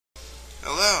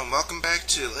welcome back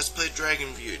to Let's Play Dragon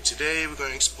View. Today we're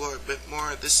going to explore a bit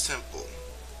more of this temple.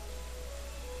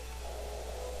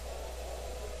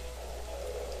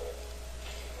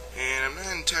 And I'm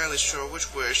not entirely sure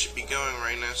which way I should be going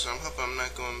right now, so I'm hoping I'm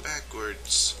not going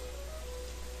backwards.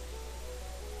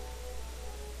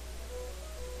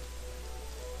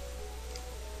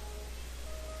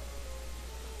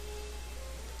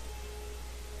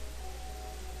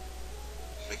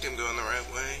 I think I'm going the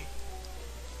right way.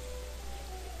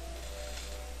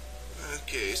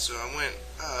 Okay, so I went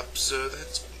up, so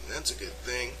that's a good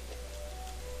thing.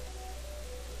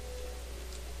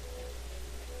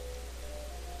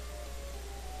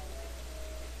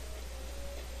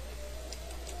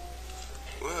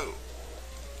 Whoa.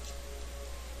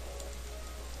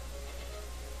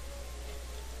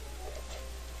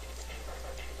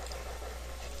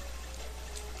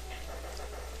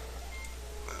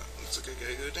 Well, looks like I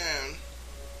gotta go down.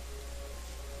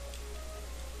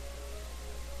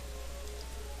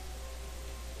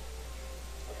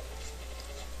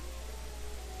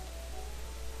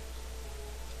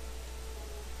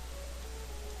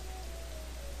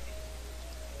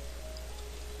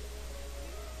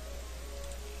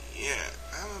 Yeah,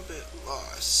 I'm a bit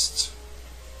lost.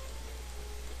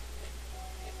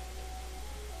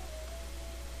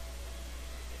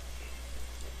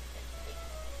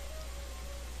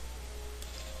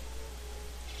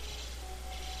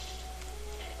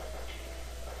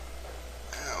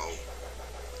 Ow.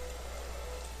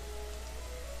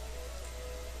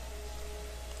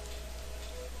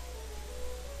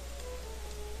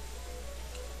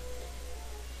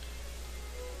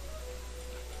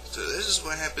 So this is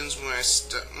what happens when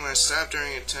I stop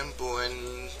during a temple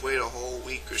and wait a whole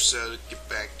week or so to get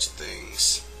back to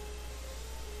things.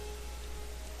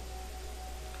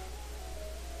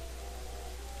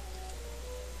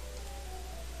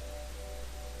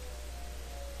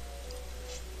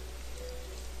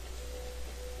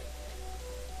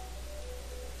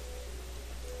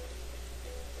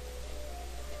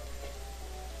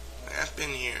 I've been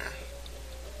here.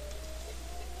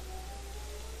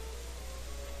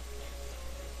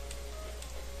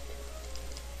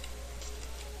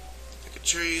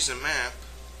 Sure use a map.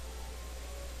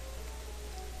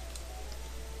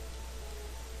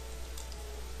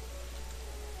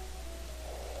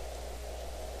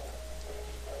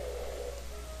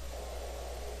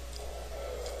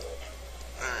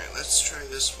 Alright, let's try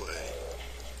this way.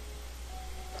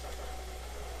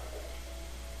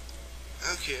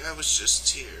 Okay, I was just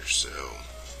here, so...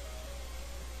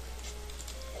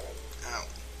 Ow.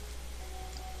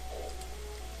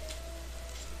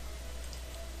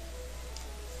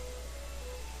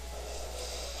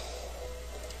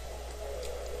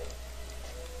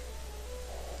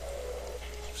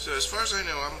 So as far as I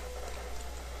know, I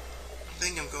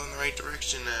think I'm going the right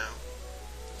direction now.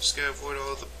 Just gotta avoid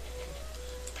all the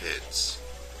pits.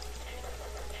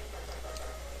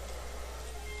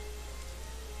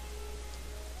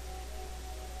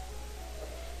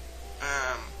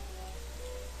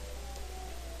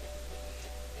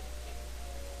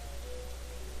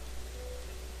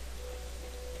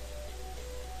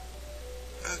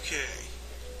 Okay.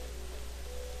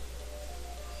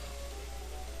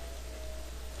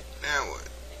 Now what?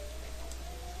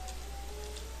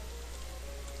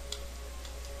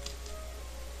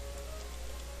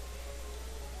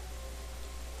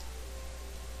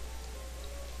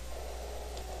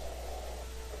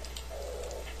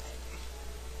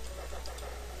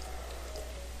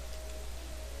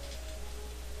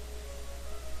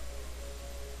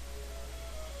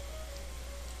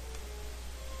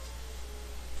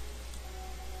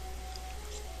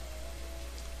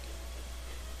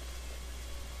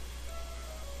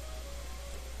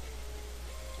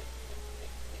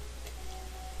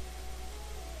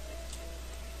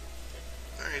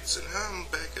 Alright, so now I'm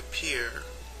back up here.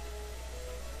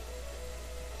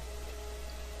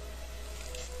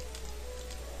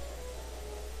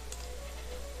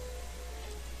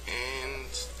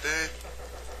 And that...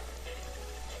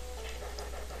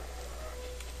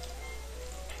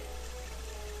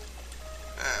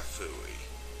 phooey.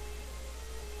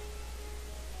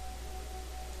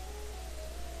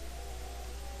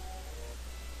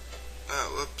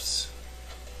 Oh, whoops.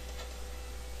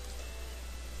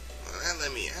 That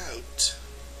let me out.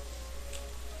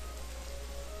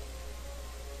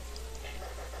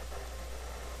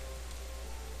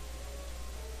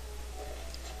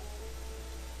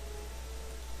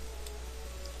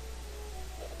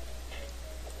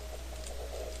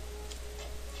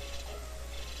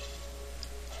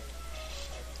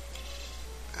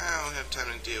 I don't have time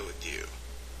to deal with you.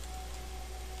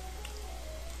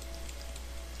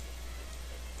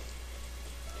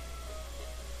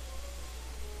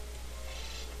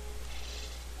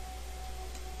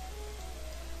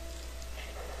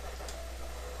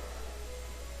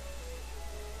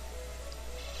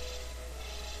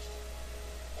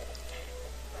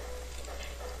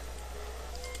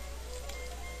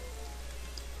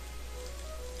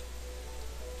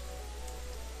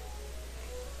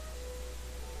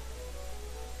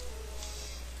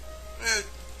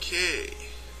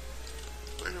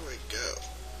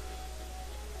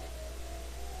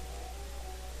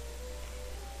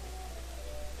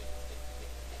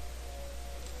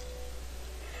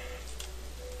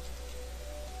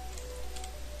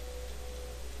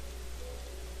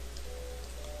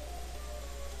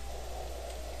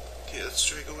 Okay, let's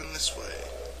try going this way.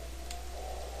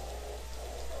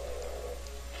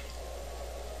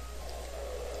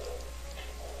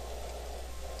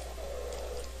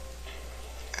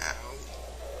 Ow.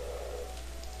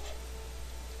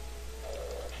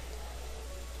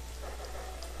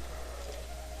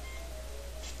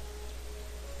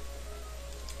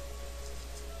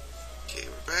 Okay,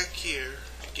 we're back here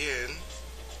again.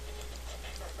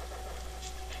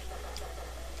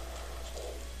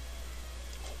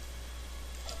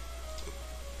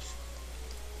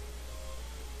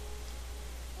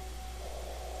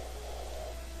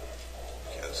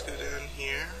 Okay, let's go down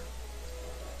here.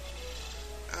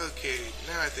 Okay,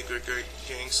 now I think we're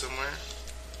getting somewhere.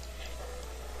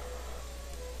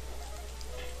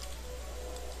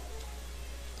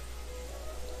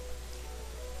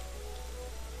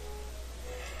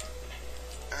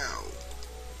 Ow.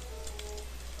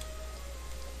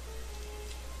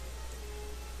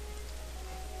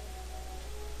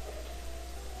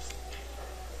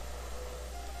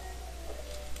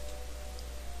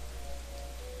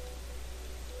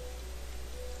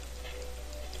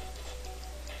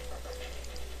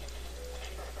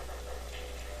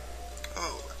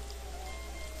 Oh,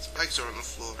 spikes are on the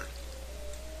floor.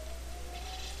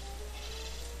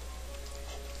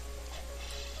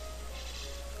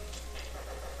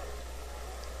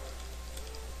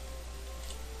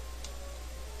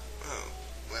 Oh,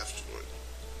 left one.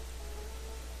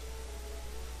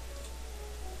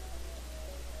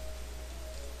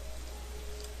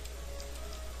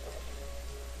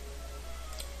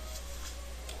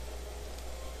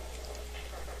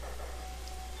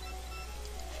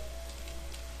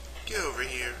 Get over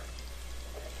here.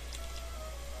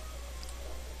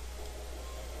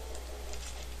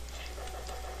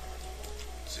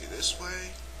 See this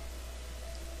way?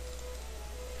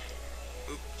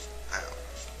 Oop. Ow.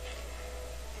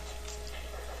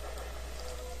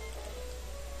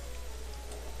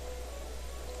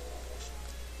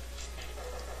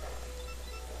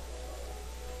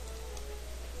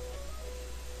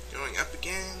 Going up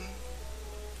again.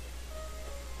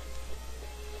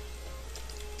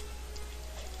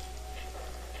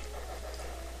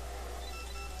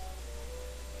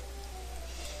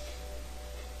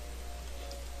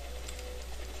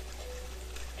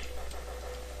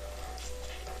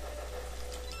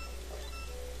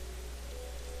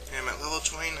 I'm at level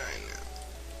 29 now.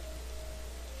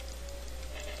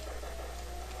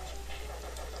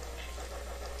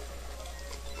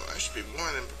 Well, I should be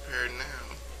more than prepared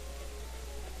now.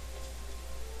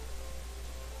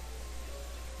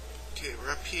 Okay,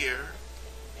 we're up here.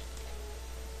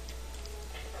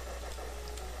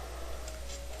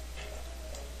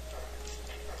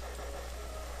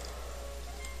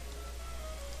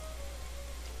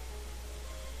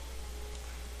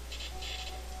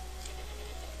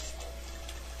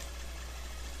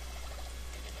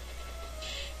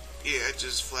 Yeah, I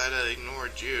just flat out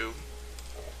ignored you.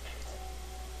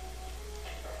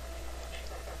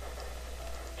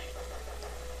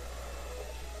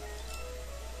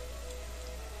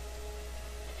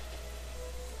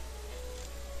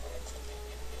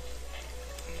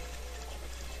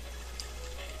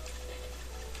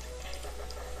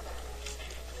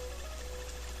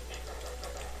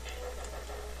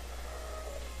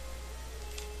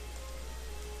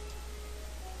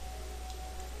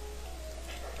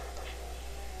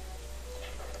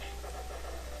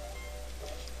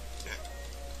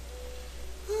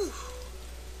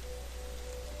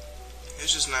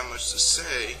 There's just not much to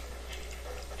say.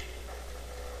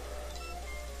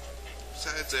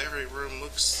 Besides, every room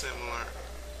looks similar.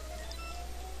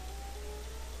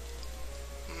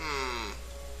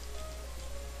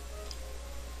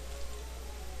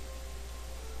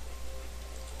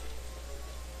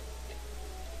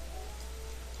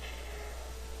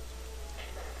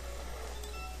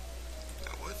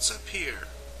 Now what's up here?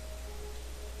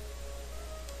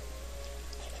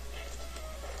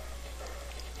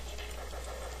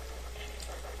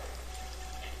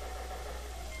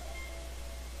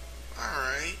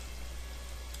 Alright.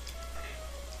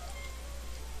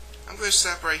 I'm going to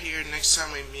stop right here. Next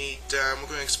time we meet, we're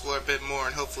going to explore a bit more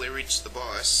and hopefully reach the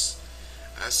boss.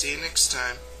 See you next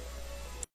time.